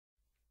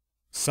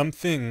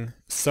Something,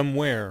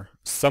 somewhere,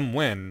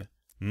 somewhen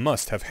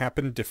must have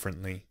happened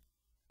differently.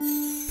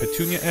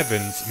 Petunia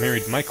Evans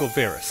married Michael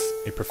Verris,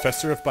 a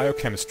professor of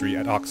biochemistry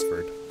at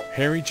Oxford.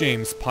 Harry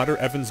James Potter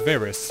Evans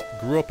Verris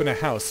grew up in a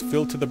house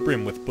filled to the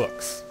brim with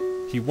books.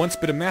 He once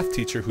been a math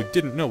teacher who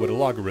didn't know what a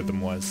logarithm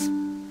was.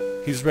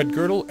 He's read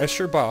Gödel,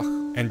 Escher, Bach,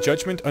 and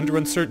Judgment Under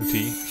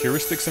Uncertainty,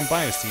 Heuristics and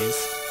Biases,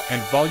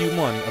 and Volume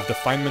 1 of the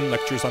Feynman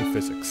Lectures on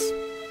Physics.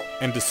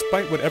 And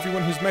despite what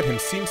everyone who's met him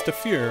seems to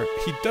fear,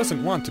 he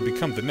doesn't want to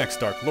become the next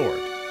Dark Lord.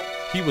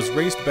 He was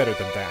raised better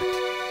than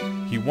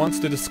that. He wants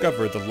to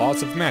discover the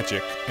laws of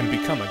magic and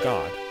become a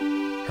god.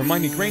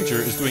 Hermione Granger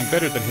is doing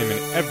better than him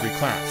in every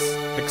class,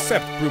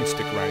 except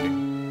broomstick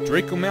riding.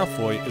 Draco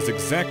Malfoy is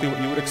exactly what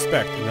you would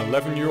expect an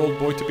 11-year-old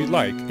boy to be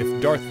like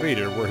if Darth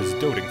Vader were his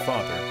doting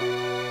father.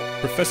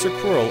 Professor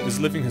Quirrell is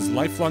living his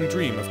lifelong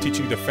dream of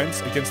teaching defense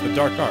against the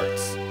dark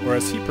arts, or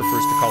as he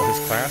prefers to call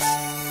his class,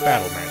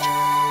 battle magic.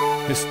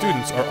 His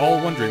students are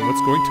all wondering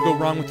what's going to go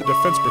wrong with the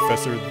defense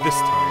professor this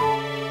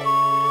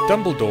time.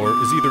 Dumbledore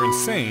is either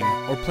insane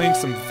or playing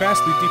some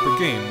vastly deeper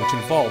game which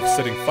involves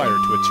setting fire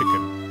to a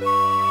chicken.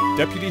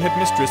 Deputy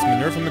Headmistress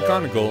Minerva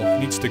McGonagall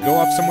needs to go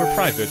off somewhere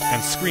private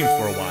and scream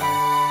for a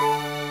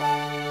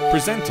while.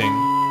 Presenting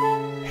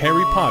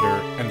Harry Potter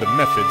and the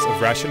Methods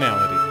of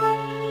Rationality.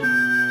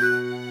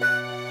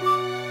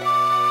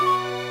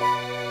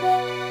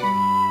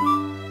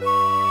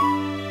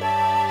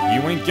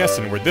 You ain't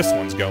guessing where this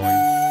one's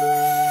going.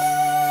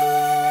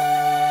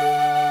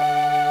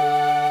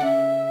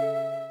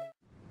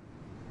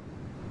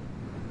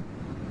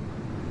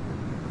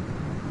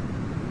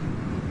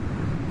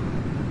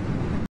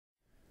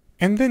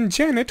 And then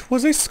Janet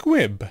was a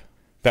squib.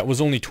 That was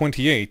only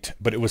 28,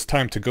 but it was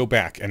time to go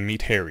back and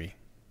meet Harry.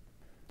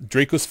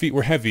 Draco's feet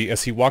were heavy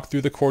as he walked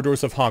through the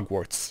corridors of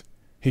Hogwarts.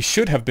 He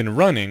should have been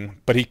running,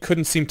 but he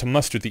couldn't seem to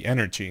muster the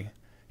energy.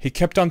 He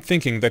kept on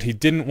thinking that he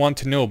didn't want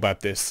to know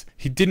about this.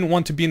 He didn't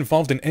want to be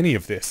involved in any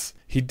of this.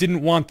 He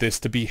didn't want this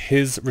to be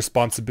his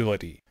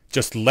responsibility.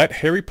 Just let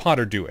Harry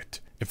Potter do it.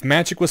 If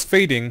magic was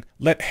fading,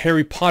 let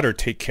Harry Potter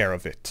take care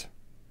of it.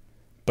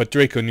 But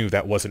Draco knew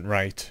that wasn't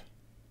right.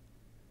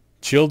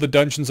 Chill the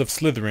dungeons of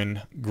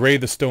Slytherin, grey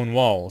the stone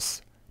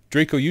walls.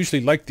 Draco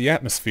usually liked the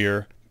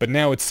atmosphere, but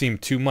now it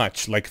seemed too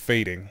much like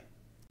fading.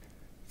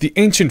 The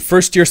ancient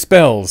first-year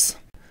spells!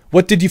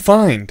 What did you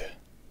find?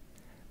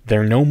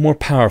 They're no more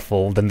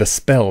powerful than the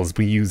spells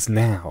we use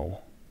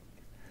now.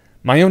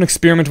 My own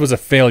experiment was a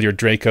failure,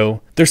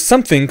 Draco. There's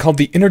something called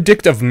the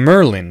Interdict of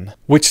Merlin,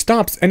 which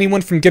stops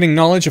anyone from getting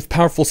knowledge of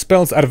powerful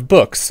spells out of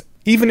books.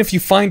 Even if you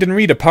find and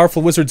read a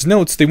powerful wizard's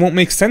notes, they won't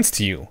make sense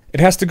to you.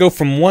 It has to go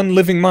from one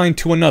living mind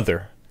to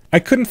another. I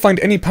couldn't find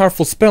any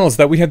powerful spells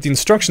that we had the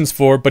instructions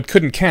for but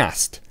couldn't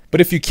cast.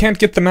 But if you can't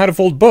get them out of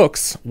old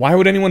books, why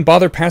would anyone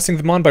bother passing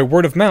them on by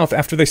word of mouth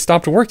after they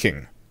stopped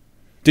working?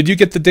 Did you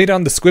get the data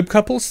on the squib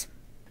couples?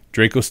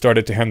 Draco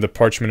started to hand the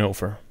parchment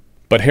over,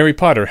 but Harry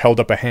Potter held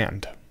up a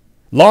hand.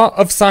 Law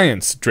of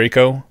science,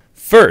 Draco.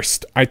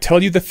 First, I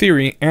tell you the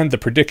theory and the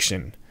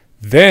prediction.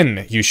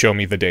 Then you show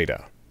me the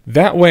data.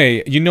 That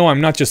way, you know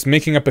I'm not just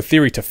making up a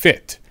theory to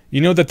fit.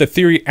 You know that the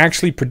theory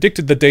actually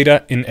predicted the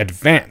data in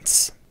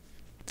advance.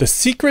 The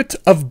secret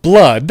of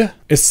blood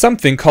is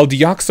something called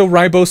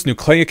deoxyribose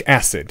nucleic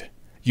acid.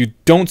 You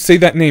don't say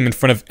that name in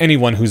front of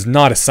anyone who's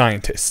not a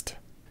scientist.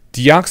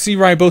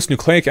 Deoxyribose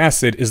nucleic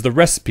acid is the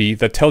recipe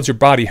that tells your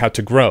body how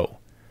to grow.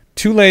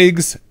 2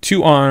 legs,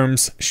 2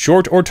 arms,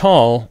 short or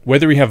tall,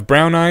 whether you have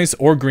brown eyes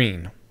or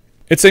green.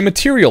 It's a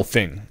material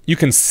thing. You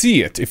can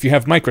see it if you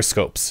have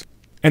microscopes.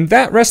 And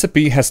that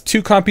recipe has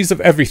 2 copies of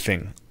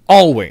everything,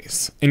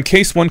 always, in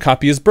case one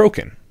copy is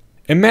broken.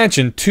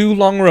 Imagine 2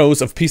 long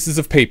rows of pieces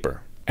of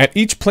paper. At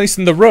each place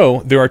in the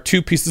row, there are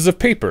 2 pieces of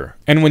paper,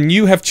 and when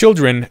you have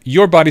children,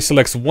 your body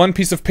selects 1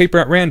 piece of paper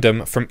at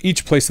random from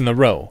each place in the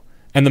row,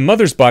 and the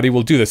mother's body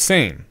will do the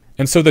same,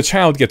 and so the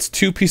child gets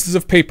 2 pieces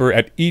of paper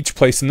at each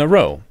place in the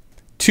row.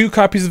 2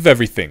 copies of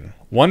everything,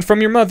 1 from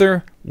your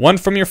mother, 1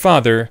 from your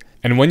father,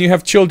 and when you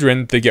have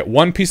children, they get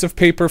 1 piece of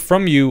paper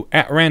from you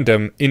at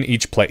random in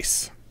each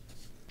place.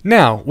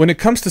 Now, when it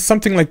comes to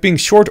something like being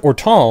short or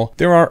tall,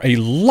 there are a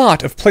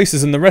lot of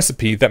places in the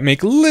recipe that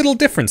make little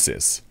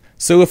differences.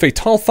 So if a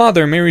tall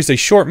father marries a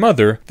short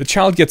mother, the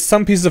child gets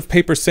some pieces of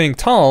paper saying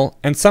tall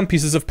and some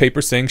pieces of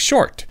paper saying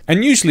short,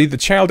 and usually the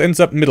child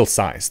ends up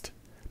middle-sized.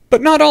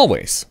 But not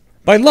always.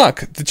 By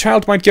luck, the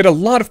child might get a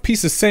lot of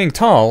pieces saying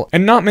tall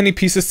and not many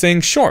pieces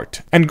saying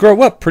short, and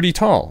grow up pretty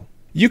tall.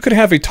 You could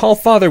have a tall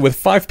father with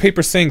 5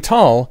 papers saying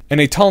tall, and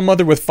a tall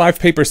mother with 5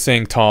 papers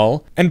saying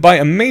tall, and by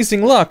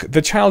amazing luck,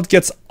 the child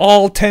gets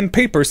all 10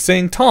 papers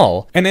saying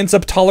tall, and ends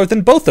up taller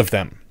than both of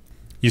them.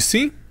 You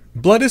see?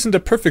 Blood isn't a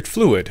perfect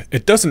fluid.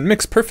 It doesn't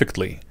mix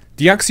perfectly.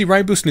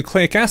 Deoxyribose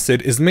nucleic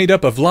acid is made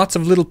up of lots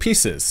of little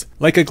pieces,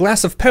 like a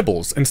glass of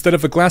pebbles instead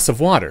of a glass of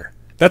water.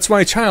 That's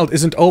why a child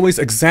isn't always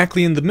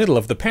exactly in the middle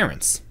of the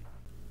parents.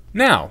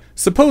 Now,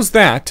 suppose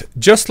that,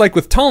 just like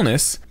with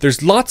tallness,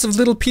 there's lots of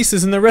little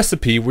pieces in the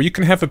recipe where you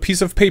can have a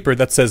piece of paper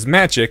that says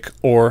magic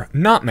or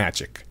not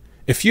magic.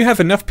 If you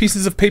have enough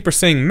pieces of paper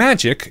saying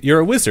magic, you're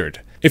a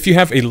wizard. If you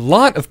have a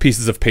lot of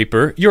pieces of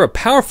paper, you're a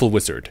powerful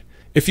wizard.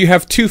 If you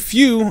have too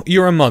few,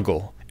 you're a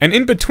muggle. And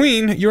in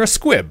between, you're a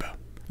squib.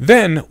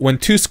 Then, when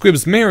two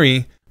squibs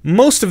marry,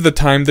 most of the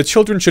time the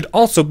children should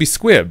also be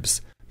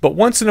squibs. But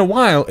once in a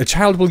while, a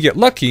child will get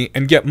lucky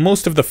and get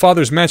most of the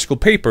father's magical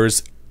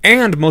papers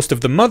and most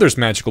of the mother's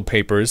magical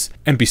papers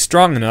and be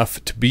strong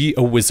enough to be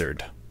a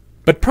wizard.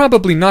 But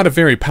probably not a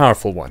very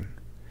powerful one.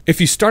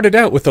 If you started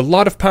out with a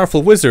lot of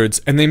powerful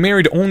wizards and they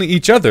married only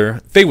each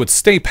other, they would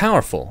stay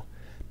powerful.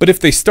 But if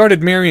they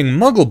started marrying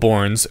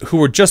muggle-borns who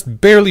were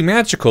just barely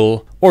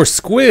magical, or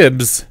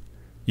squibs,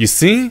 you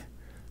see?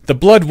 The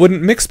blood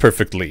wouldn't mix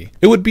perfectly.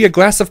 It would be a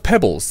glass of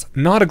pebbles,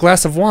 not a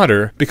glass of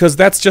water, because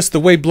that's just the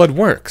way blood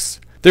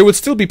works. There would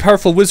still be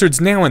powerful wizards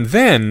now and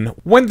then,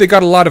 when they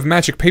got a lot of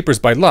magic papers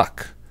by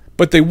luck.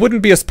 But they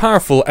wouldn't be as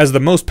powerful as the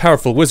most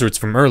powerful wizards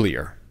from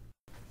earlier.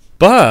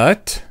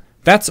 But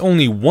that's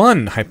only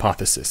one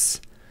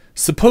hypothesis.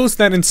 Suppose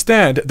that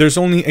instead there's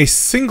only a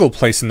single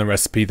place in the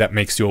recipe that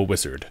makes you a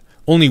wizard.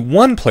 Only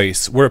one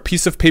place where a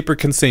piece of paper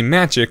can say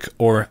magic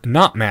or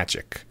not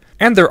magic.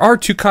 And there are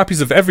 2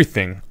 copies of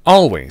everything,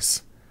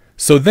 always.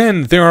 So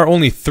then there are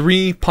only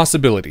 3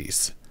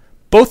 possibilities.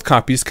 Both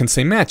copies can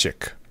say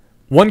magic.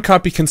 One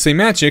copy can say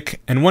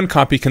magic, and one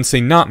copy can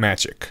say not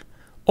magic.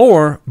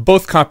 Or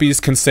both copies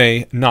can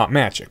say not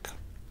magic.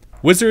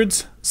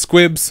 Wizards,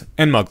 squibs,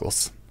 and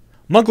muggles.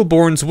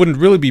 Muggle-borns wouldn't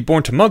really be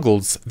born to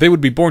muggles, they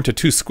would be born to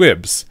 2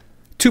 squibs.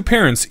 2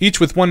 parents, each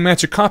with 1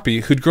 magic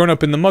copy who'd grown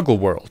up in the muggle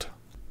world.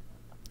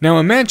 Now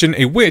imagine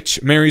a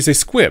witch marries a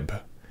squib.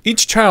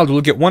 Each child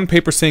will get 1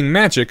 paper saying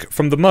magic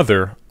from the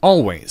mother,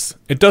 always.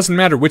 It doesn't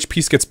matter which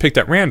piece gets picked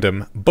at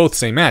random, both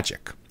say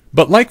magic.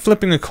 But like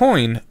flipping a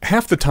coin,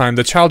 half the time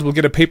the child will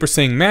get a paper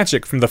saying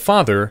magic from the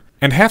father,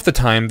 and half the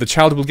time the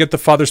child will get the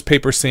father's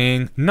paper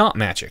saying not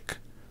magic.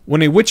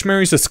 When a witch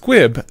marries a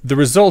squib, the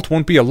result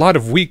won't be a lot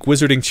of weak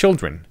wizarding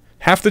children.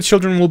 Half the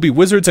children will be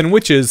wizards and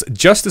witches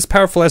just as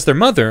powerful as their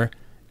mother,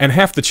 and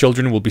half the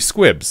children will be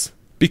squibs.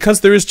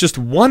 Because there is just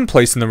one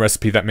place in the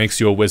recipe that makes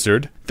you a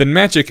wizard, then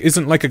magic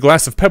isn't like a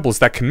glass of pebbles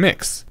that can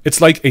mix. It's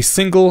like a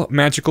single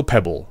magical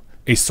pebble,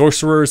 a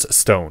sorcerer's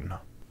stone.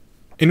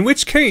 In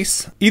which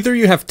case, either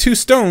you have 2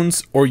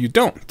 stones or you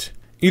don't.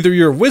 Either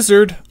you're a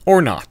wizard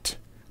or not.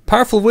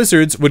 Powerful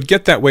wizards would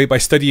get that way by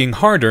studying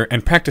harder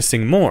and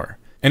practicing more.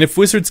 And if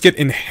wizards get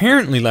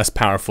inherently less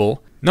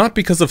powerful, not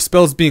because of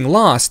spells being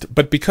lost,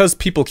 but because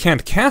people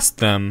can't cast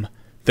them,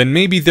 then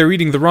maybe they're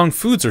eating the wrong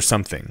foods or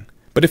something.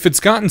 But if it's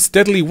gotten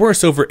steadily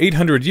worse over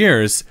 800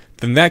 years,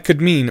 then that could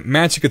mean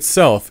magic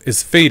itself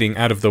is fading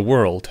out of the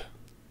world.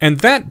 And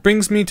that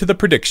brings me to the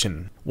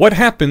prediction. What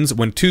happens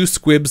when 2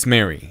 squibs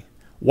marry?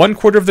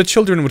 1/4 of the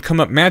children would come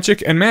up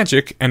magic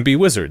and be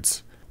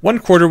wizards.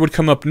 1/4 would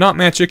come up not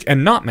magic and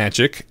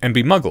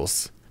be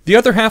muggles. The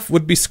other half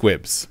would be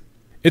squibs.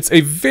 It's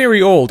a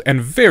very old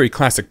and very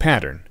classic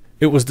pattern.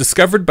 It was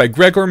discovered by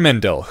Gregor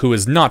Mendel, who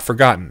is not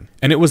forgotten,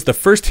 and it was the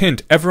first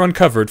hint ever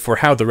uncovered for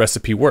how the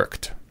recipe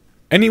worked.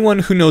 Anyone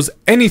who knows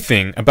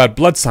anything about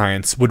blood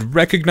science would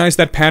recognize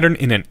that pattern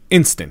in an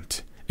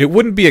instant. It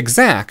wouldn't be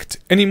exact,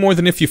 any more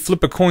than if you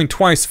flip a coin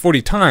twice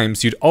 40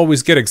 times, you'd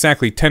always get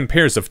exactly 10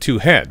 pairs of 2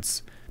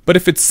 heads. But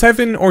if it's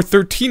 7 or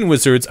 13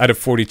 wizards out of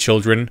 40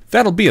 children,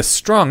 that'll be a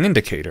strong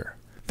indicator.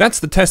 That's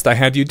the test I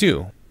had you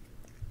do.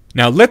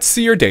 Now let's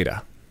see your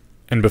data.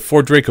 And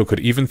before Draco could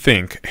even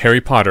think,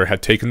 Harry Potter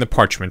had taken the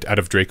parchment out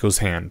of Draco's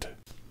hand.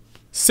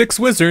 6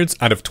 wizards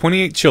out of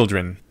 28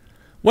 children.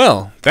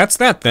 Well, that's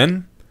that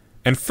then.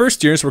 And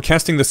first years were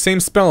casting the same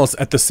spells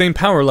at the same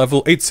power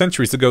level 8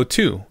 centuries ago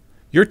too.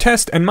 Your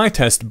test and my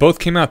test both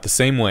came out the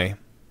same way.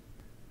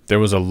 There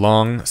was a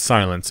long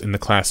silence in the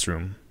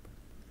classroom.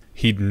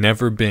 He'd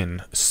never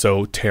been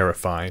so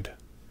terrified.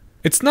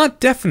 It's not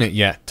definite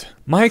yet.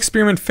 My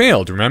experiment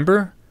failed,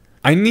 remember?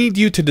 I need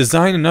you to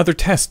design another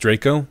test,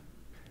 Draco.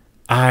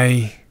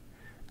 I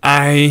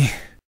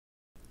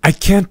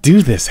can't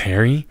do this,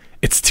 Harry.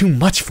 It's too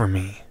much for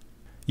me.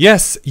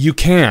 Yes, you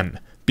can,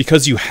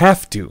 because you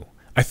have to.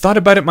 I thought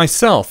about it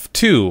myself,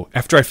 too,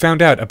 after I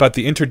found out about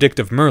the interdict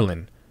of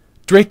Merlin.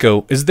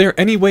 Draco, is there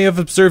any way of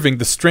observing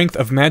the strength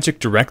of magic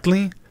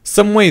directly?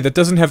 Some way that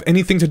doesn't have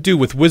anything to do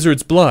with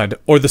wizards' blood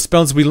or the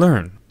spells we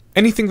learn.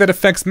 Anything that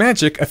affects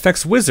magic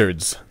affects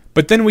wizards.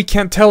 But then we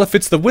can't tell if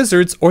it's the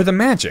wizards or the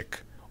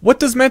magic. What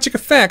does magic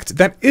affect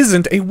that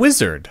isn't a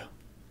wizard?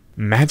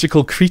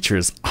 Magical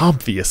creatures,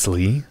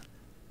 obviously.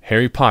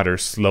 Harry Potter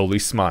slowly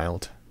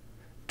smiled.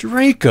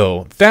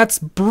 Draco, that's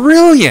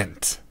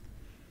brilliant!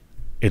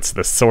 It's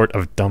the sort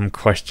of dumb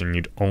question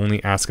you'd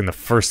only ask in the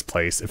first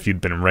place if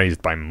you'd been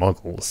raised by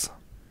muggles.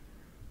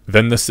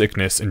 Then the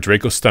sickness in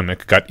Draco's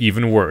stomach got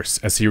even worse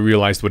as he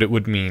realized what it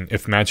would mean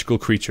if magical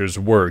creatures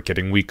were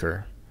getting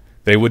weaker.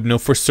 They would know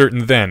for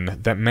certain then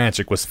that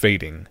magic was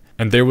fading,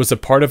 and there was a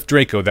part of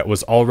Draco that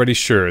was already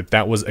sure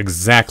that was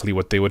exactly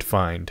what they would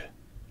find.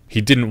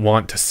 He didn't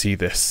want to see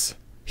this.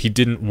 He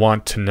didn't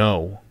want to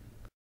know.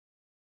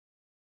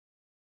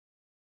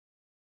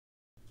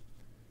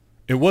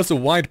 It was a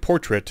wide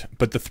portrait,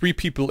 but the 3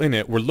 people in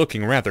it were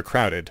looking rather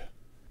crowded.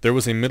 There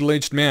was a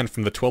middle-aged man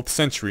from the 12th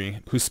century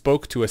who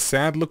spoke to a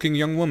sad-looking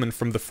young woman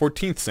from the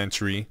 14th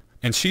century,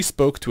 and she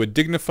spoke to a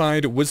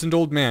dignified, wizened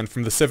old man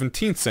from the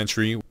 17th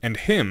century, and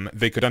him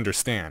they could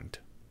understand.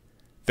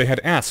 They had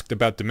asked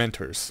about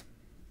dementors.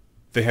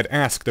 They had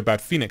asked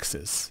about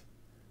phoenixes.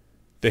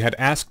 They had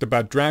asked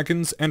about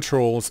dragons and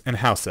trolls and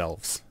house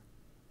elves.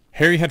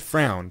 Harry had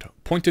frowned,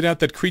 pointed out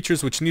that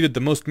creatures which needed the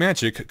most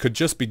magic could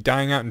just be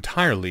dying out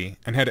entirely,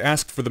 and had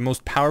asked for the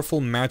most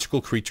powerful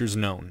magical creatures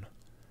known.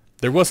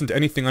 There wasn't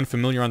anything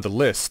unfamiliar on the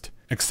list,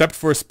 except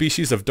for a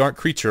species of dark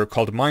creature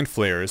called mind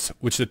flayers,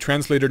 which the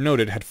translator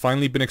noted had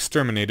finally been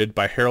exterminated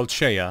by Harold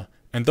Shea,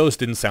 and those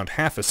didn't sound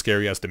half as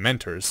scary as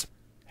dementors.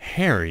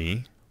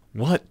 Harry,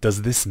 what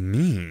does this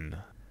mean?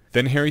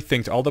 Then Harry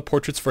thanked all the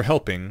portraits for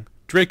helping.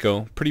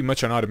 Draco, pretty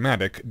much on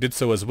automatic, did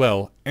so as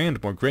well,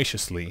 and more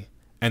graciously,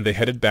 and they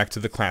headed back to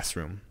the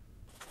classroom.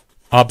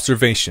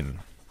 Observation.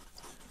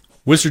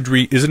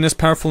 Wizardry isn't as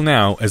powerful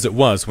now as it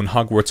was when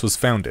Hogwarts was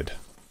founded.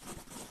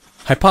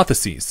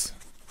 Hypotheses.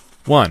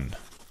 1.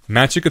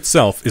 Magic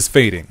itself is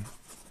fading.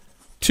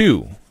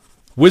 2.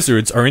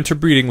 Wizards are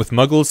interbreeding with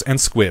muggles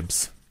and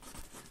squibs.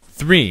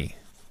 3.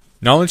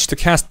 Knowledge to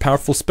cast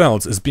powerful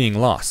spells is being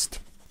lost.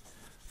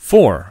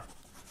 4.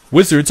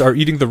 Wizards are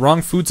eating the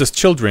wrong foods as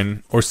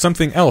children, or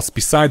something else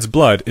besides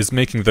blood is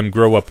making them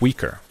grow up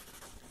weaker.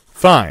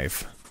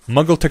 5.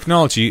 Muggle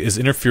technology is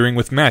interfering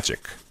with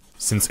magic.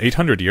 Since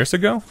 800 years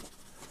ago?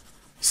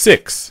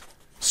 6.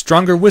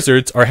 Stronger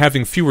wizards are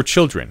having fewer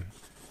children.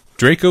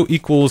 Draco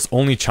equals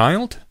only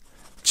child?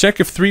 Check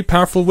if 3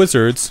 powerful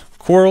wizards,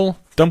 Quirrell,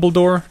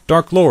 Dumbledore,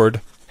 Dark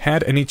Lord,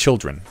 had any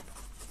children.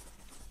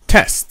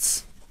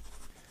 Tests.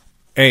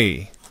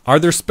 A. Are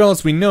there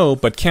spells we know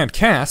but can't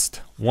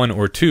cast? 1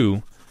 or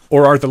 2.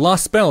 Or are the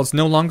lost spells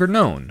no longer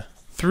known?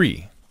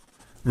 3.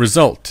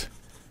 Result.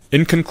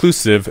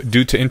 Inconclusive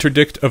due to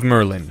Interdict of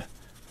Merlin.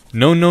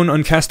 No known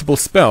uncastable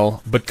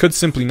spell, but could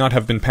simply not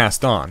have been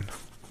passed on.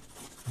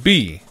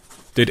 B.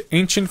 Did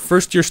ancient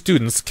first-year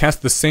students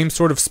cast the same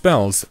sort of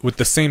spells with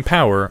the same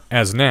power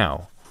as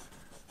now?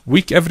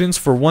 Weak evidence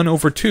for 1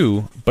 over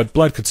 2, but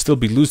blood could still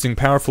be losing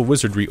powerful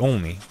wizardry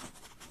only.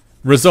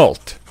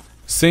 Result.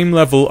 Same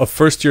level of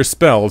first-year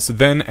spells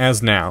then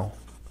as now.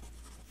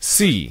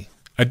 C.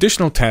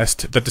 Additional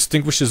test that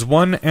distinguishes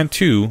 1 and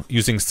 2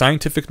 using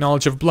scientific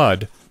knowledge of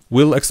blood.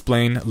 Will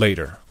explain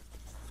later.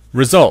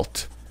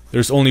 Result.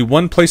 There's only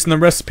one place in the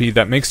recipe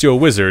that makes you a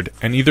wizard,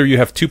 and either you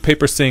have 2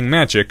 papers saying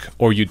magic,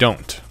 or you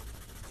don't.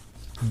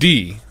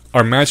 D.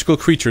 Are magical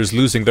creatures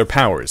losing their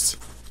powers?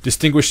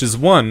 Distinguishes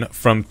 1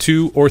 from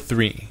 2 or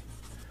 3.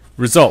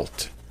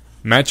 Result.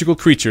 Magical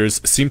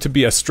creatures seem to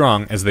be as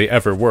strong as they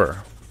ever were.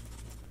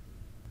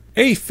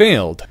 A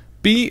failed.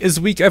 B is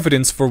weak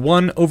evidence for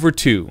 1 over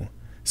 2.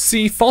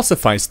 C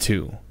falsifies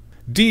 2.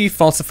 D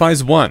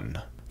falsifies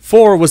 1.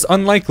 4 was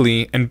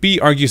unlikely, and B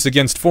argues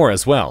against 4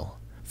 as well.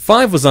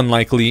 5 was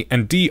unlikely,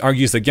 and D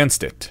argues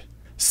against it.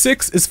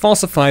 6 is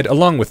falsified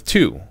along with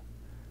 2.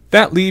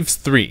 That leaves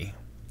 3.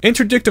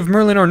 Interdict of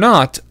Merlin or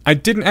not, I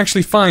didn't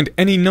actually find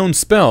any known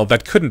spell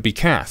that couldn't be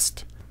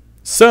cast.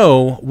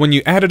 So, when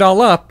you add it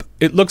all up,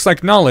 it looks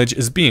like knowledge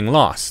is being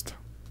lost.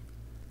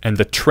 And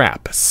the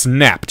trap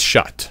snapped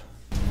shut.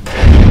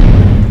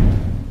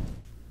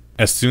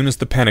 As soon as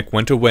the panic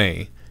went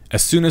away,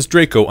 as soon as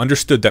Draco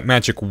understood that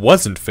magic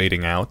wasn't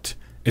fading out,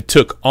 it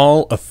took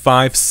all of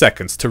 5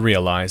 seconds to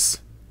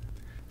realize.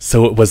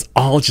 So it was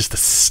all just a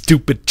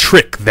stupid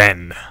trick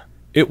then.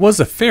 It was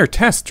a fair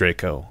test,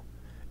 Draco.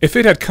 If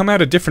it had come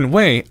out a different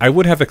way, I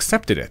would have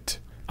accepted it.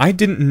 I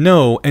didn't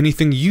know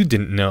anything you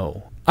didn't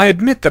know. I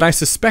admit that I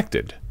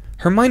suspected.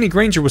 Hermione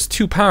Granger was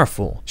too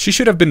powerful. She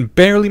should have been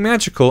barely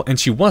magical, and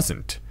she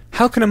wasn't.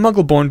 How can a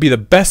Muggleborn be the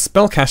best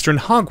spellcaster in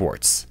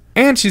Hogwarts?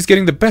 And she's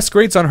getting the best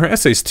grades on her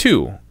essays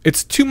too.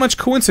 It's too much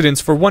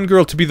coincidence for one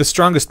girl to be the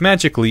strongest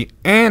magically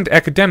and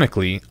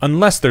academically,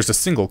 unless there's a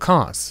single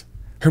cause.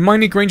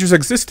 Hermione Granger's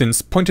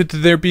existence pointed to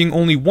there being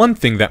only one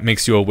thing that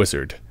makes you a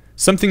wizard.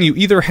 Something you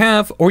either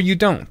have or you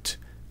don't.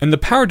 And the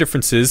power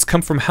differences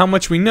come from how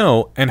much we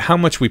know and how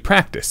much we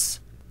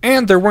practice.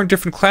 And there weren't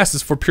different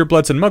classes for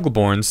purebloods and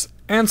Muggleborns,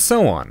 and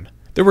so on.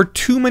 There were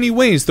too many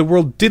ways the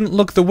world didn't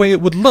look the way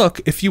it would look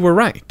if you were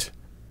right.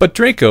 But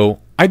Draco,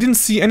 I didn't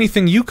see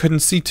anything you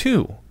couldn't see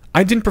too.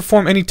 I didn't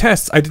perform any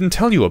tests I didn't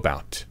tell you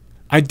about.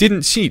 I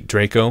didn't cheat,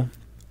 Draco.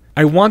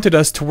 I wanted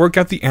us to work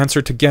out the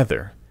answer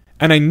together.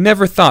 And I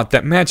never thought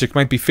that magic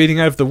might be fading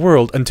out of the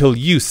world until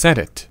you said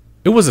it.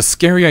 It was a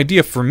scary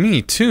idea for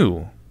me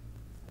too.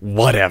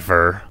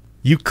 Whatever.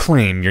 You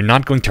claim you're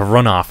not going to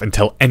run off and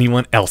tell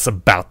anyone else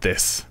about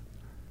this.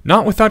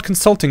 Not without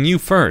consulting you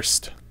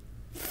first.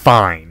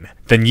 Fine.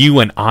 Then you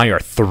and I are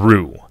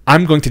through.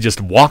 I'm going to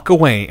just walk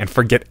away and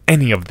forget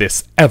any of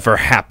this ever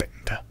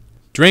happened.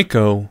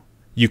 Draco,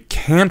 you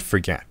can't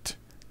forget.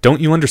 Don't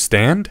you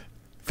understand?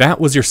 That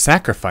was your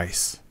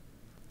sacrifice.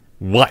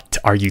 What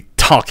are you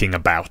talking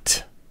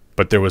about?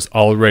 But there was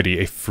already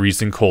a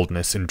freezing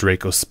coldness in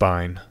Draco's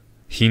spine.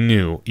 He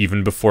knew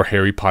even before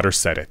Harry Potter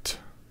said it.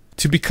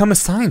 To become a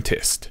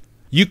scientist.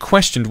 You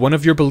questioned one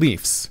of your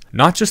beliefs,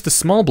 not just a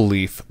small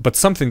belief, but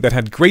something that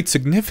had great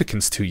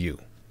significance to you.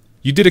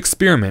 You did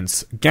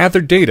experiments,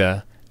 gathered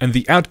data, and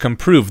the outcome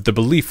proved the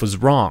belief was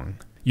wrong.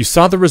 You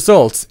saw the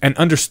results and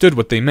understood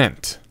what they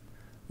meant.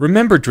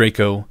 Remember,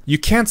 Draco, you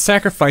can't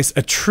sacrifice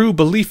a true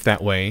belief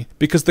that way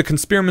because the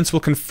experiments will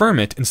confirm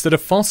it instead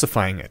of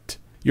falsifying it.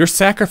 Your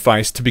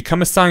sacrifice to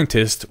become a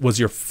scientist was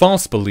your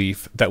false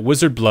belief that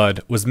wizard blood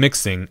was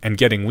mixing and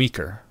getting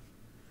weaker.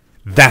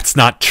 That's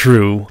not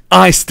true.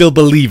 I still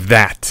believe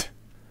that.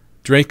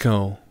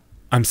 Draco,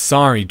 I'm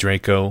sorry,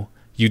 Draco.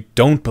 You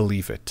don't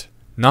believe it.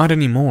 Not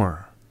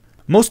anymore.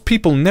 Most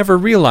people never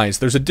realize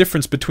there's a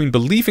difference between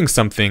believing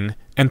something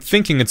and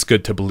thinking it's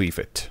good to believe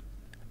it.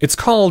 It's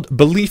called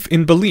belief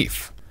in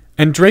belief.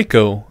 And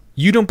Draco,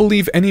 you don't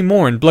believe any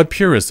more in blood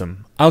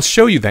purism. I'll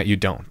show you that you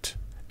don't.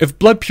 If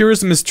blood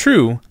purism is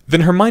true,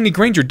 then Hermione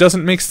Granger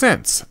doesn't make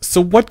sense,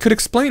 so what could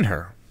explain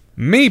her?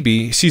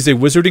 Maybe she's a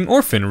wizarding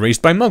orphan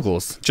raised by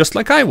muggles, just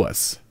like I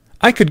was.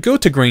 I could go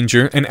to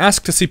Granger and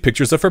ask to see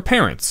pictures of her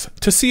parents,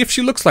 to see if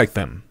she looks like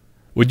them.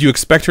 Would you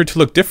expect her to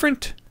look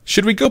different?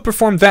 Should we go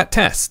perform that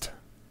test?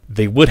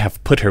 They would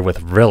have put her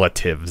with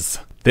relatives.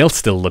 They'll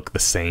still look the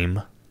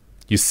same.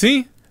 You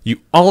see?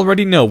 You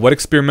already know what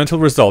experimental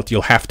result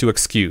you'll have to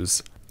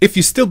excuse. If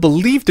you still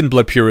believed in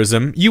blood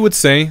purism, you would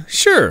say,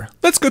 sure,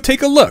 let's go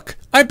take a look.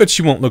 I bet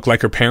she won't look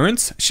like her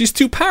parents. She's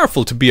too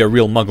powerful to be a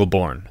real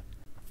muggle-born.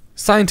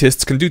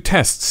 Scientists can do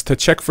tests to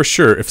check for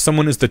sure if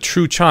someone is the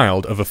true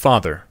child of a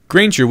father.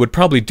 Granger would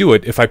probably do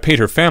it if I paid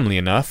her family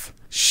enough.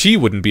 She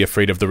wouldn't be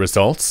afraid of the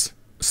results.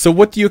 So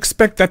what do you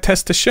expect that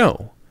test to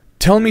show?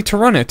 Tell me to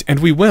run it and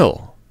we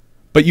will.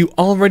 But you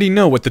already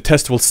know what the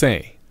test will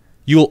say.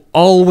 You'll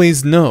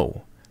always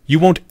know. You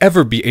won't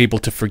ever be able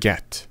to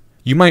forget.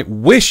 You might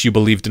wish you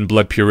believed in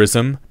blood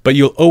purism, but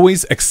you'll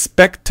always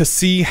expect to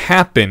see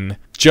happen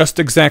just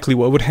exactly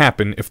what would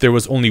happen if there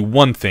was only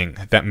one thing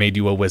that made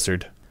you a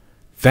wizard.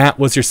 That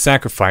was your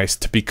sacrifice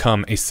to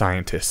become a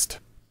scientist.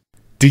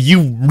 Do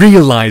you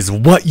realize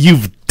what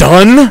you've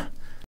done?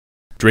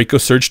 Draco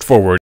surged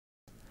forward.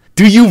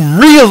 Do you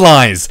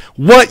realize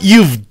what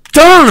you've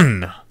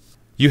done?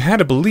 You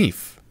had a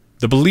belief.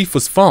 The belief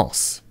was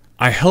false.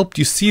 I helped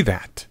you see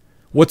that.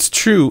 What's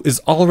true is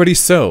already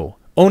so.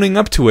 Owning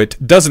up to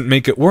it doesn't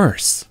make it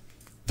worse.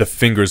 The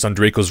fingers on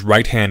Draco's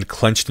right hand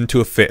clenched into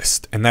a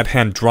fist, and that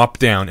hand dropped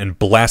down and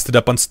blasted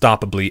up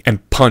unstoppably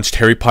and punched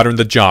Harry Potter in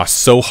the jaw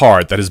so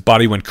hard that his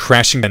body went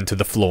crashing into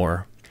the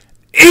floor.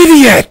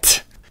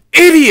 Idiot!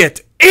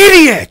 Idiot!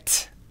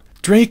 Idiot!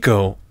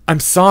 Draco, I'm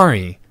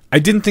sorry. I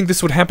didn't think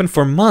this would happen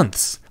for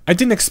months. I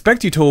didn't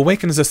expect you to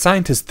awaken as a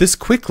scientist this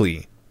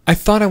quickly. I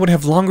thought I would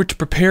have longer to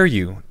prepare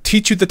you,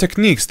 teach you the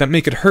techniques that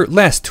make it hurt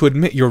less to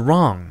admit you're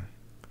wrong.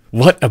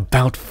 What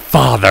about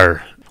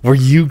Father? Were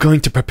you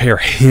going to prepare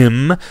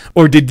him,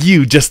 or did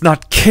you just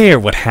not care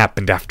what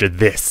happened after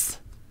this?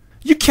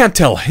 You can't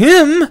tell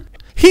him!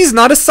 He's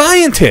not a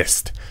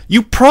scientist!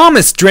 You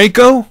promised,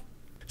 Draco!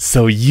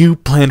 So you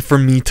plan for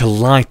me to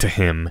lie to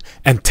him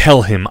and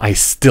tell him I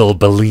still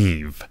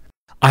believe.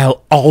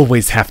 I'll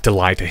always have to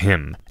lie to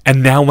him,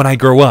 and now when I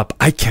grow up,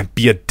 I can't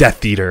be a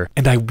Death Eater,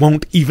 and I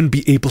won't even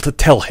be able to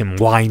tell him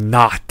why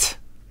not.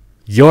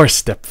 Your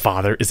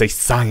stepfather is a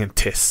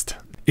scientist.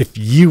 If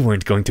you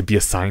weren't going to be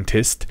a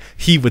scientist,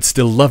 he would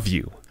still love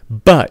you,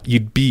 but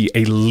you'd be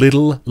a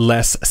little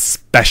less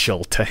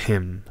special to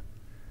him.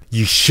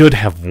 You should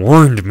have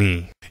warned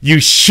me.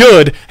 You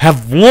should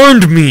have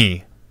warned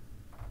me!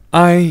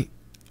 I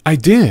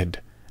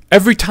did.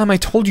 Every time I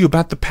told you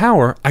about the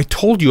power, I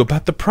told you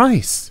about the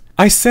price.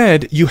 I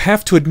said you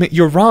have to admit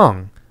you're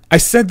wrong. I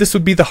said this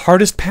would be the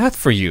hardest path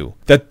for you,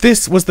 that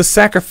this was the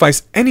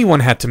sacrifice anyone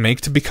had to make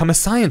to become a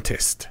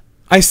scientist.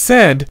 I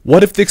said,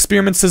 what if the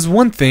experiment says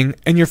one thing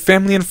and your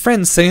family and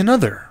friends say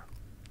another?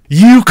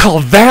 You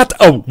call that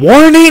a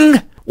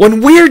warning? When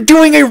we're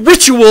doing a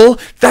ritual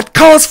that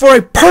calls for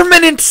a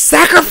permanent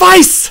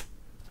sacrifice?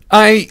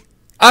 I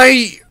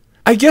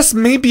guess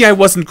maybe I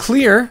wasn't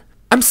clear.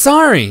 I'm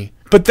sorry,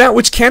 but that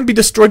which can be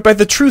destroyed by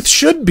the truth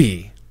should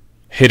be.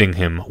 Hitting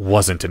him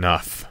wasn't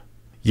enough.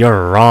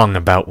 You're wrong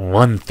about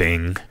one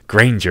thing.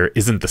 Granger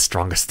isn't the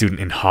strongest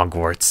student in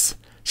Hogwarts.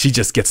 She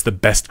just gets the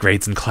best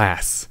grades in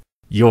class.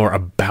 You're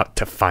about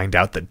to find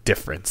out the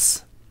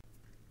difference.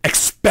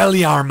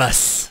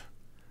 Expelliarmus!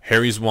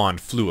 Harry's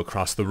wand flew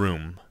across the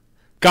room.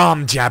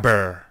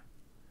 Gomjabber!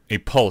 A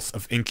pulse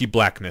of inky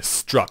blackness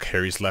struck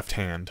Harry's left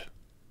hand.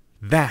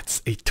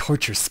 That's a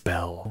torture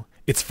spell.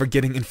 It's for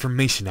getting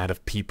information out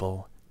of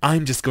people.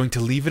 I'm just going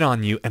to leave it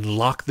on you and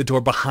lock the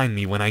door behind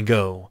me when I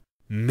go.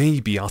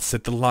 Maybe I'll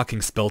set the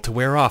locking spell to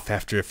wear off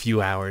after a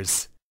few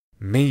hours.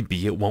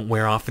 Maybe it won't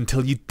wear off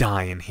until you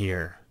die in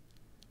here.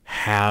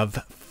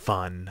 Have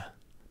fun.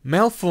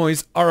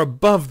 Malfoys are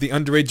above the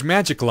underage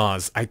magic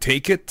laws, I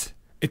take it.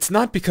 It's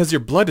not because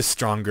your blood is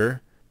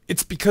stronger.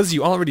 It's because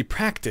you already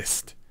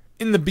practiced.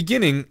 In the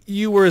beginning,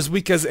 you were as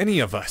weak as any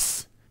of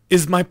us.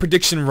 Is my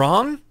prediction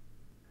wrong?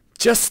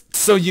 Just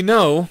so you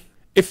know,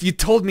 if you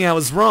told me I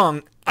was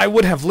wrong, I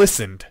would have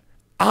listened.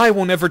 I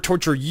won't ever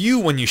torture you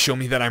when you show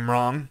me that I'm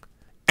wrong.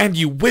 And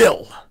you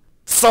will.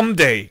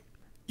 Someday,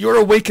 you're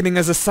awakening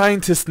as a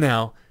scientist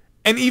now,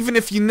 and even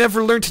if you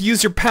never learn to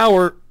use your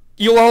power,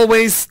 you'll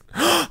always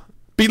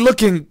be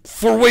looking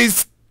for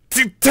ways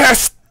to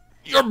test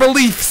your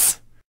beliefs.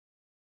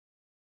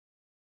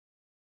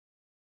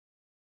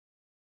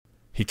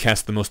 He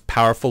cast the most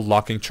powerful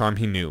locking charm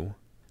he knew.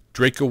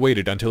 Draco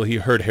waited until he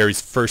heard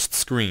Harry's first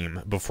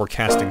scream before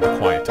casting the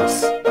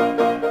quietus.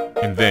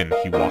 And then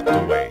he walked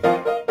away.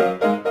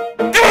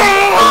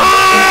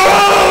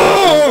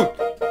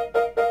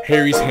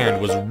 Harry's hand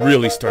was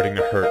really starting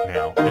to hurt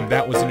now, and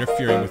that was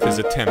interfering with his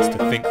attempts to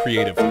think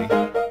creatively.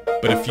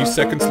 But a few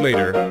seconds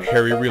later,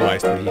 Harry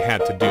realized what he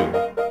had to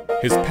do.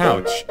 His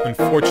pouch,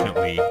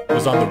 unfortunately,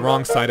 was on the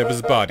wrong side of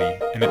his body,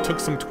 and it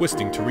took some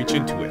twisting to reach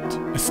into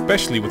it,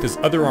 especially with his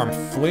other arm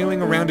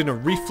flailing around in a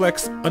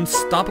reflex,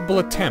 unstoppable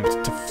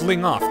attempt to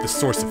fling off the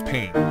source of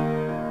pain.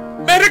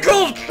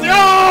 Medical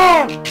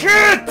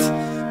kit!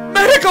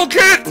 Medical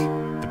kit!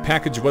 The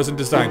package wasn't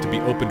designed to be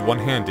opened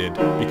one-handed,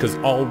 because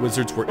all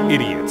wizards were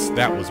idiots,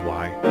 that was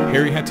why.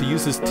 Harry had to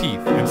use his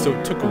teeth, and so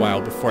it took a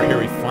while before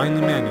Harry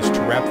finally managed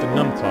to wrap the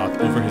numb cloth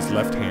over his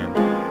left hand.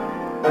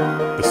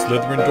 The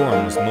Slytherin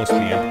dorm was mostly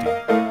empty.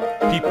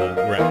 People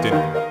were at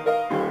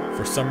dinner.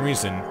 For some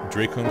reason,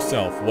 Draco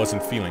himself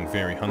wasn't feeling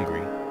very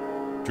hungry.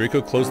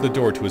 Draco closed the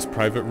door to his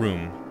private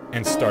room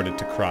and started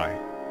to cry.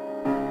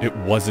 It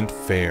wasn't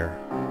fair.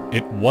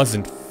 It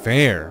wasn't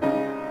fair.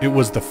 It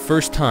was the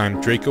first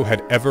time Draco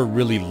had ever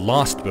really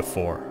lost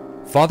before.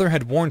 Father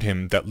had warned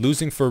him that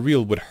losing for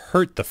real would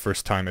hurt the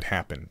first time it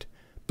happened.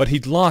 But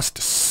he'd lost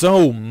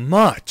so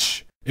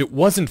much. It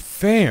wasn't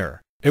fair.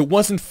 It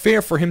wasn't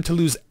fair for him to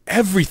lose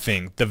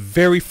everything the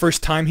very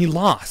first time he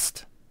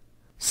lost.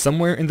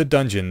 Somewhere in the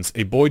dungeons,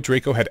 a boy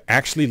Draco had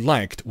actually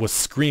liked was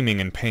screaming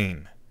in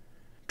pain.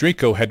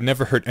 Draco had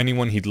never hurt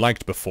anyone he'd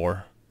liked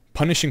before.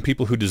 Punishing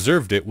people who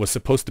deserved it was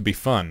supposed to be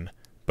fun,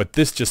 but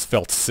this just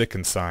felt sick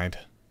inside.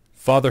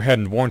 Father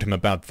hadn't warned him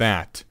about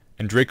that,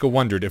 and Draco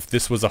wondered if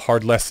this was a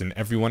hard lesson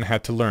everyone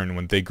had to learn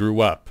when they grew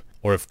up,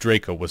 or if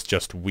Draco was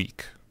just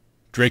weak.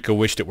 Draco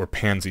wished it were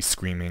Pansy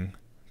screaming.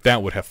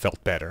 That would have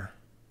felt better.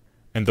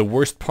 And the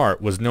worst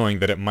part was knowing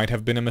that it might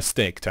have been a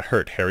mistake to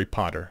hurt Harry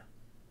Potter.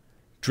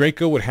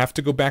 Draco would have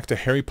to go back to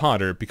Harry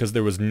Potter because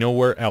there was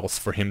nowhere else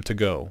for him to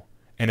go.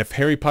 And if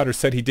Harry Potter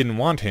said he didn't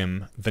want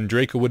him, then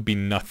Draco would be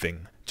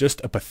nothing. Just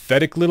a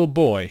pathetic little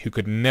boy who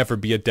could never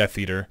be a Death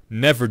Eater,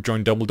 never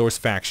join Dumbledore's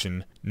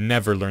faction,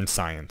 never learn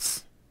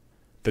science.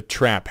 The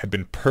trap had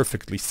been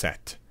perfectly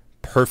set,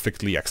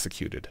 perfectly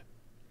executed.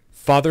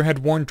 Father had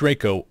warned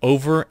Draco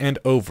over and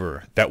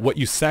over that what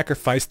you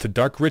sacrificed to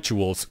dark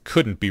rituals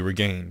couldn't be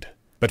regained.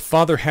 But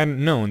Father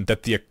hadn't known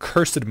that the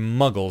accursed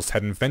muggles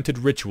had invented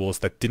rituals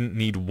that didn't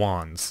need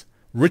wands.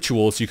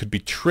 Rituals you could be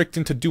tricked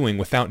into doing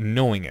without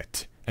knowing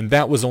it. And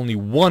that was only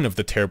one of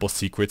the terrible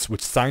secrets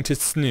which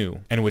scientists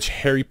knew, and which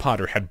Harry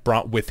Potter had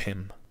brought with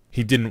him.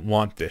 He didn't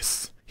want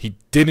this. He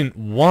didn't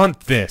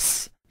want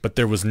this! But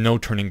there was no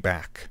turning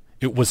back.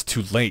 It was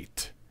too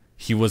late.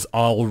 He was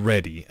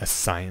already a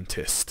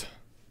scientist.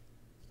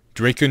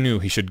 Draco knew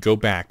he should go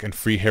back and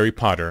free Harry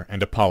Potter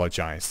and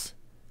apologize.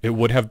 It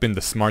would have been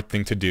the smart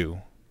thing to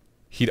do.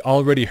 He'd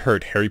already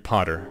hurt Harry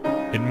Potter.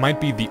 It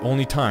might be the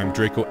only time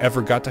Draco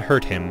ever got to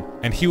hurt him,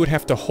 and he would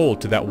have to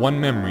hold to that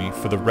one memory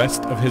for the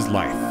rest of his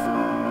life.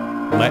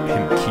 Let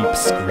him keep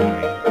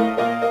screaming.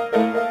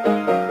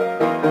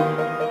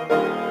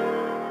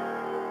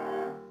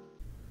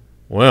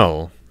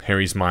 Well,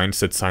 Harry's mind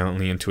said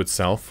silently into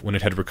itself when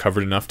it had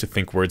recovered enough to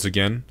think words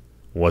again.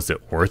 Was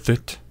it worth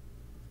it?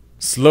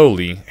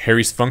 Slowly,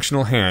 Harry's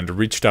functional hand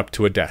reached up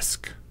to a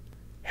desk.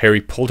 Harry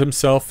pulled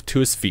himself to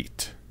his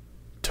feet,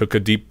 took a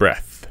deep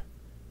breath,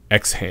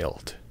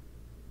 exhaled,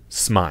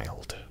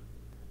 smiled.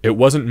 It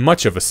wasn't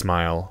much of a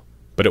smile,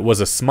 but it was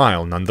a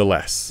smile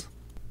nonetheless.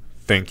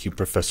 Thank you,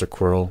 Professor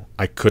Quirrell.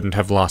 I couldn't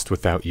have lost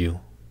without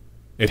you.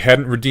 It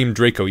hadn't redeemed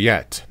Draco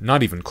yet,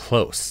 not even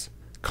close.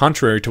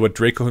 Contrary to what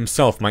Draco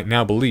himself might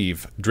now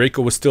believe,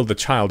 Draco was still the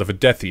child of a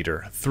Death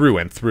Eater, through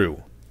and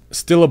through.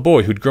 Still a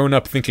boy who'd grown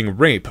up thinking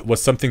rape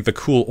was something the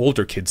cool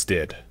older kids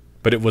did.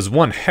 But it was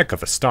one heck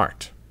of a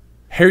start.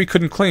 Harry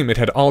couldn't claim it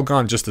had all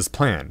gone just as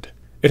planned.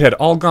 It had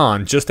all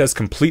gone just as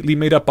completely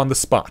made up on the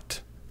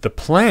spot. The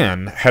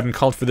plan hadn't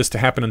called for this to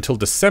happen until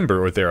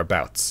December or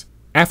thereabouts,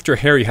 after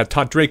Harry had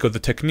taught Draco the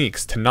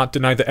techniques to not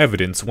deny the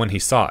evidence when he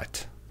saw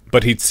it.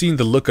 But he'd seen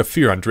the look of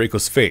fear on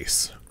Draco's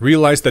face,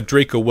 realized that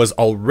Draco was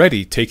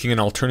already taking an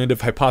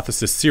alternative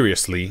hypothesis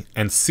seriously,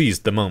 and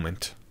seized the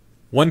moment.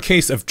 One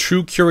case of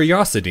true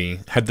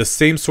curiosity had the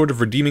same sort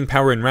of redeeming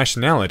power in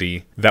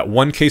rationality that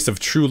one case of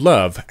true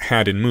love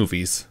had in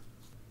movies.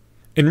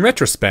 In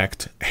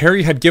retrospect,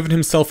 Harry had given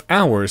himself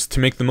hours to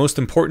make the most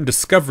important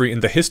discovery in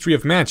the history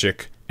of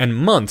magic, and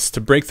months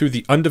to break through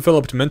the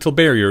undeveloped mental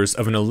barriers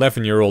of an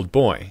 11-year-old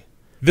boy.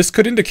 This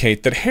could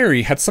indicate that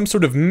Harry had some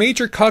sort of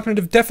major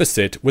cognitive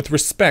deficit with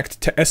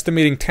respect to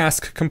estimating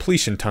task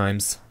completion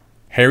times.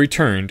 Harry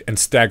turned and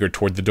staggered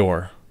toward the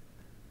door.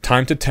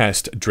 Time to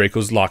test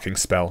Draco's locking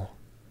spell.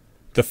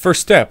 The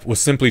first step was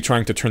simply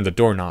trying to turn the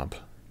doorknob.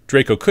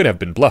 Draco could have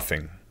been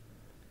bluffing.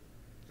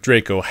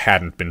 Draco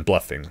hadn't been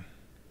bluffing.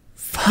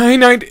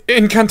 Finite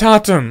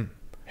incantatum!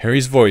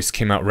 Harry's voice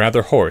came out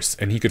rather hoarse,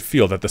 and he could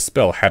feel that the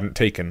spell hadn't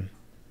taken.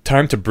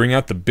 Time to bring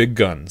out the big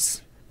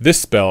guns. This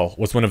spell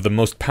was one of the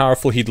most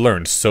powerful he'd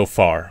learned so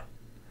far.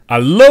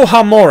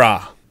 Aloha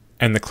Mora!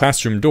 And the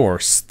classroom door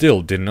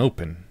still didn't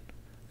open.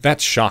 That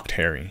shocked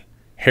Harry.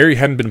 Harry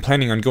hadn't been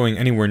planning on going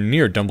anywhere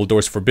near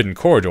Dumbledore's forbidden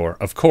corridor,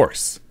 of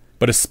course.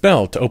 But a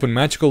spell to open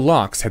magical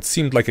locks had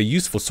seemed like a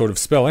useful sort of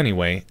spell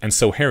anyway, and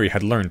so Harry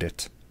had learned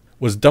it.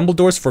 Was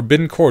Dumbledore's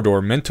forbidden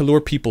corridor meant to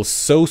lure people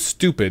so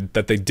stupid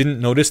that they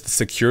didn't notice the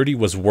security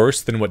was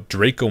worse than what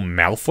Draco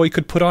Malfoy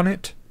could put on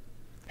it?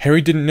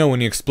 Harry didn't know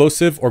any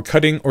explosive or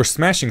cutting or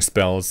smashing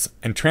spells,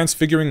 and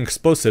transfiguring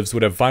explosives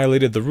would have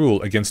violated the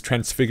rule against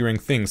transfiguring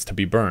things to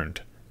be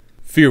burned.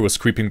 Fear was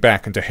creeping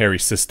back into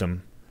Harry's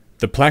system.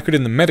 The placard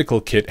in the medical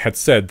kit had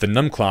said the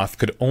numbcloth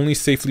could only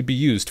safely be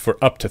used for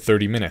up to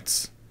 30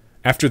 minutes.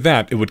 After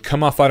that, it would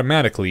come off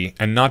automatically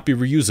and not be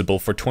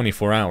reusable for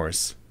 24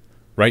 hours.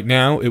 Right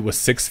now, it was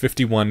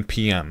 6:51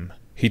 p.m.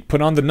 He'd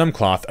put on the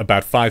numbcloth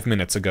about 5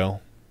 minutes ago.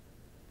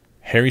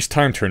 Harry's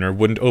time turner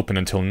wouldn't open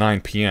until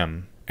 9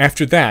 p.m.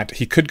 After that,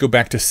 he could go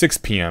back to 6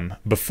 p.m.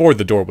 before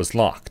the door was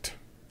locked.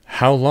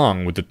 How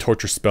long would the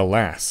torture spell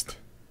last?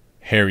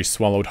 Harry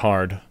swallowed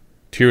hard.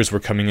 Tears were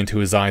coming into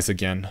his eyes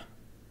again.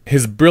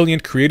 His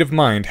brilliant creative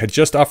mind had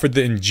just offered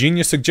the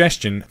ingenious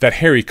suggestion that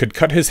Harry could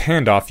cut his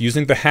hand off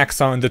using the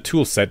hacksaw in the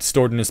tool set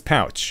stored in his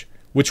pouch,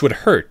 which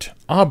would hurt,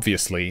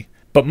 obviously,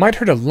 but might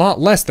hurt a lot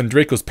less than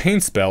Draco's pain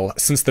spell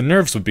since the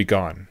nerves would be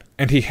gone,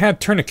 and he had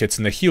tourniquets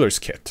in the healer's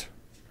kit.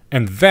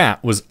 And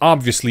that was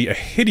obviously a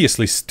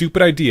hideously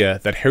stupid idea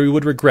that Harry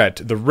would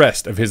regret the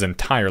rest of his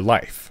entire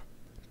life.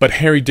 But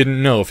Harry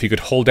didn't know if he could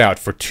hold out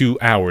for 2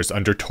 hours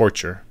under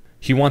torture.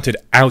 He wanted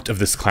out of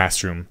this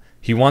classroom.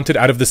 He wanted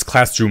out of this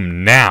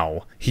classroom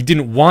now. He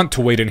didn't want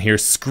to wait in here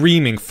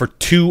screaming for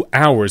 2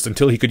 hours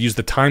until he could use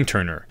the time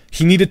turner.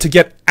 He needed to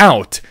get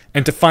out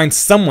and to find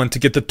someone to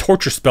get the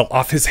torture spell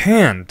off his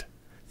hand.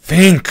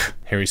 Think!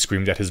 Harry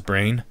screamed at his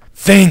brain.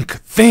 Think!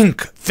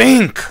 Think!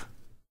 Think!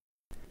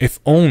 If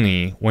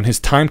only, when his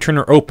time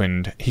turner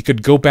opened, he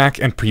could go back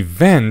and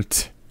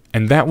prevent...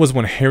 And that was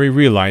when Harry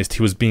realized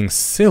he was being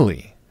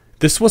silly.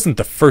 This wasn't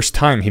the first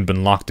time he'd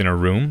been locked in a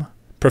room.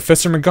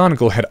 Professor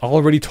McGonagall had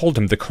already told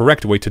him the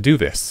correct way to do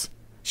this.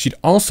 She'd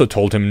also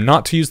told him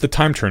not to use the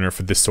time turner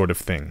for this sort of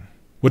thing.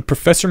 Would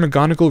Professor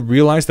McGonagall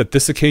realize that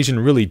this occasion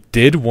really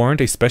did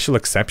warrant a special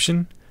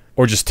exception?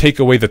 Or just take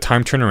away the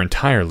time turner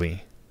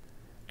entirely?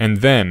 And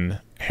then,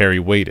 Harry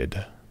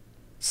waited.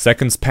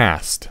 Seconds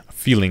passed,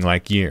 feeling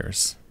like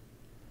years.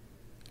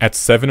 At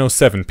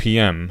 7:07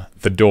 p.m.,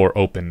 the door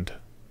opened.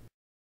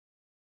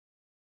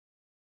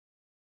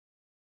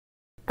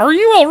 Are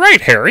you all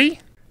right, Harry?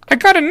 I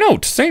got a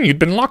note saying you'd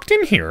been locked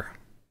in here.